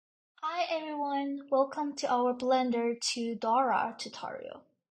Hi everyone, welcome to our Blender to Dora tutorial.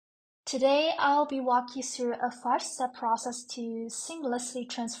 Today I'll be walking you through a 5-step process to seamlessly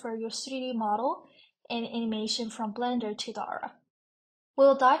transfer your 3D model and animation from Blender to Dora.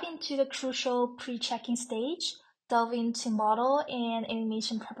 We'll dive into the crucial pre-checking stage, delve into model and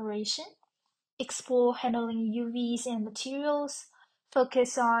animation preparation, explore handling UVs and materials,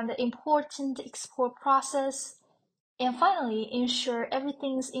 focus on the important export process, and finally, ensure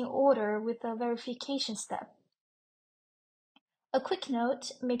everything's in order with the verification step. A quick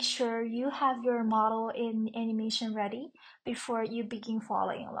note, make sure you have your model in animation ready before you begin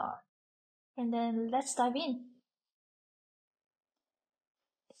following along. And then let's dive in.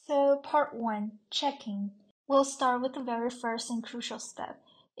 So part 1, checking. We'll start with the very first and crucial step,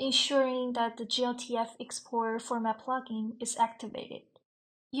 ensuring that the GLTF Explorer format plugin is activated.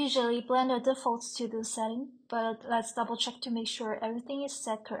 Usually Blender defaults to this setting, but let's double check to make sure everything is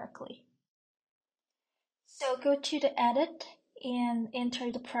set correctly. So go to the Edit and enter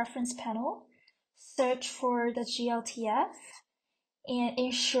the Preference panel, search for the GLTF, and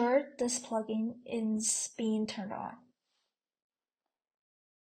ensure this plugin is being turned on.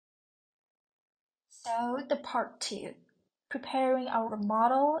 So the part 2, preparing our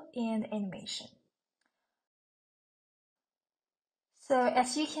model and animation. So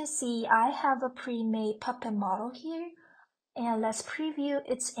as you can see, I have a pre-made puppet model here, and let's preview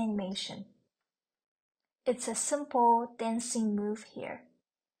its animation. It's a simple dancing move here.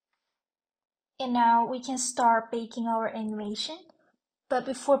 And now we can start baking our animation. But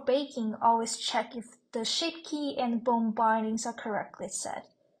before baking, always check if the shape key and bone bindings are correctly set.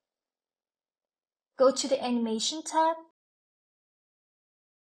 Go to the Animation tab,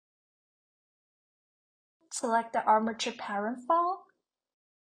 select the armature parent file.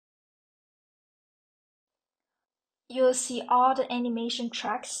 You'll see all the animation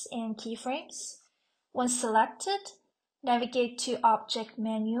tracks and keyframes. Once selected, navigate to Object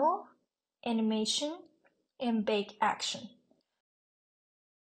Menu, Animation, and Bake Action.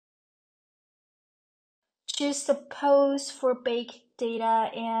 Choose the pose for bake data,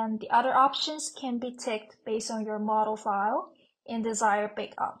 and the other options can be ticked based on your model file and desired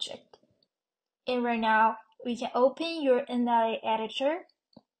bake object. And right now, we can open your inlay editor.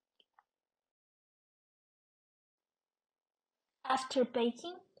 After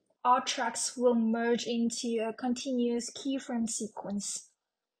baking, all tracks will merge into a continuous keyframe sequence.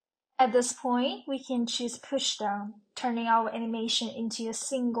 At this point, we can choose pushdown, turning our animation into a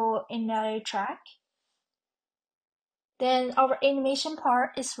single inlay track. Then our animation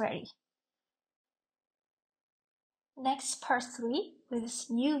part is ready. Next, part 3 with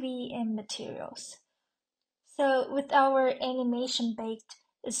UV and materials. So with our animation baked,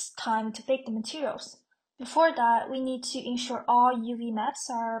 it's time to bake the materials. Before that, we need to ensure all UV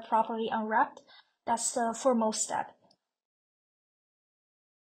maps are properly unwrapped. That's the foremost step.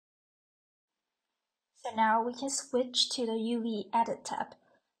 So now we can switch to the UV Edit tab.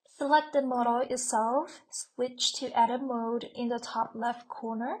 Select the model itself, switch to Edit mode in the top left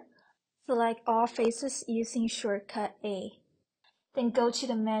corner. Select all faces using shortcut A. Then go to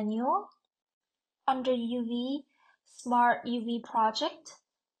the menu. Under UV, Smart UV Project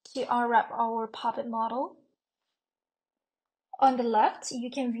to unwrap our puppet model. On the left, you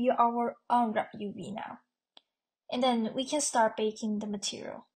can view our unwrapped UV now. And then we can start baking the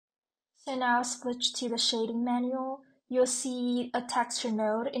material. So now switch to the shading menu. You'll see a texture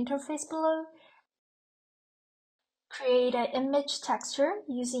node interface below. Create an image texture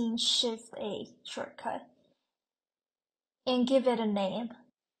using Shift-A shortcut. And give it a name.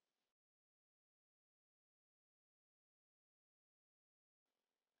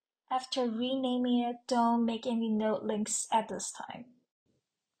 After renaming it, don't make any node links at this time.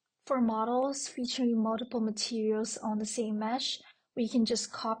 For models featuring multiple materials on the same mesh, we can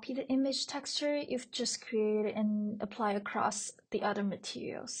just copy the image texture you've just created and apply across the other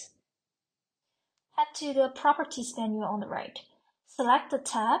materials. Head to the Properties menu on the right. Select the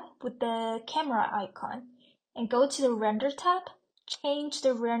tab with the camera icon and go to the Render tab. Change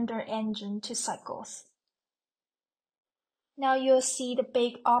the render engine to Cycles. Now you'll see the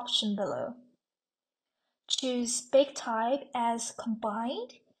Bake option below. Choose Bake Type as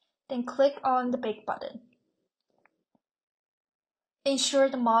Combined, then click on the Bake button. Ensure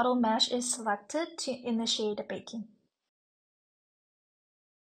the model mesh is selected to initiate the baking.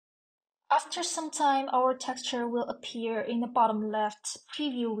 After some time, our texture will appear in the bottom left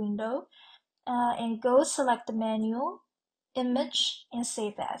preview window, and go select the menu, image, and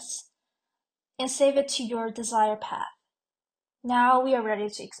save as, and save it to your desired path. Now we are ready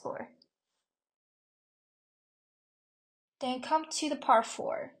to explore. Then come to the part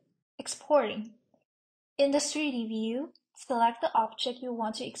 4, Exporting. In the 3D view, select the object you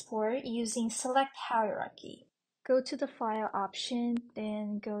want to export using Select Hierarchy. Go to the File option,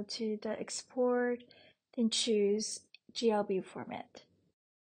 then go to the Export, then choose GLB format.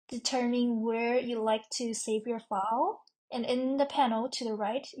 Determine where you like to save your file, and in the panel to the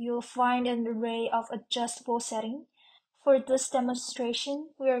right, you'll find an array of adjustable settings. For this demonstration,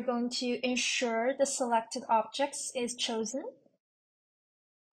 we are going to ensure the selected objects is chosen.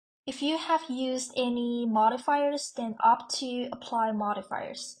 If you have used any modifiers, then opt to apply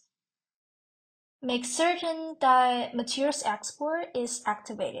modifiers. Make certain that Materials Export is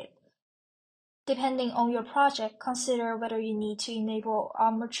activated. Depending on your project, consider whether you need to enable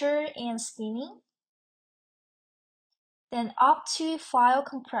armature and skinning. Then opt to File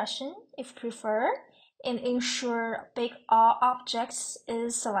Compression if preferred, and ensure Big All Objects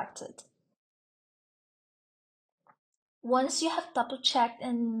is selected. Once you have double-checked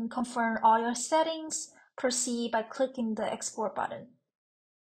and confirmed all your settings, proceed by clicking the Export button.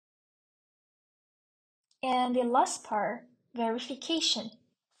 And the last part, verification.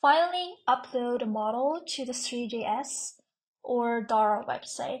 Finally, upload the model to the 3JS or Dora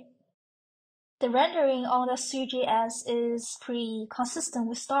website. The rendering on the 3JS is pretty consistent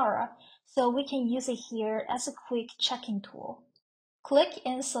with Dora, so we can use it here as a quick checking tool. Click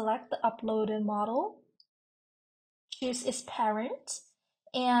and select the uploaded model. Choose its parent,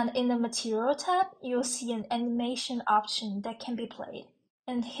 and in the Material tab, you'll see an animation option that can be played.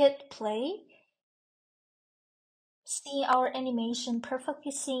 And hit play. See our animation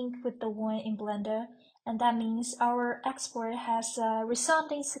perfectly synced with the one in Blender, and that means our export has a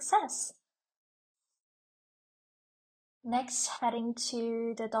resounding success. Next, heading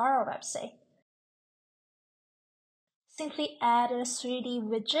to the Dora website. Simply add a 3D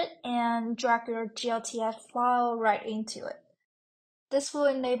widget and drag your GLTF file right into it. This will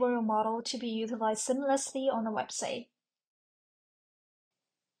enable your model to be utilized seamlessly on the website.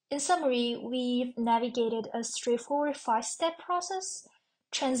 In summary, we've navigated a straightforward 5-step process,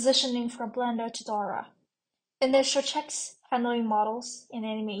 transitioning from Blender to Dora. Initial checks, handling models and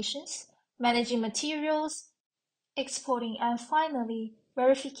animations, managing materials, exporting, and finally,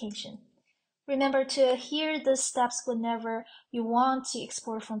 verification. Remember to adhere these steps whenever you want to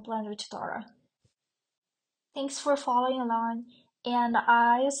export from Blender to Dora. Thanks for following along, and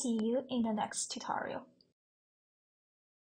I'll see you in the next tutorial.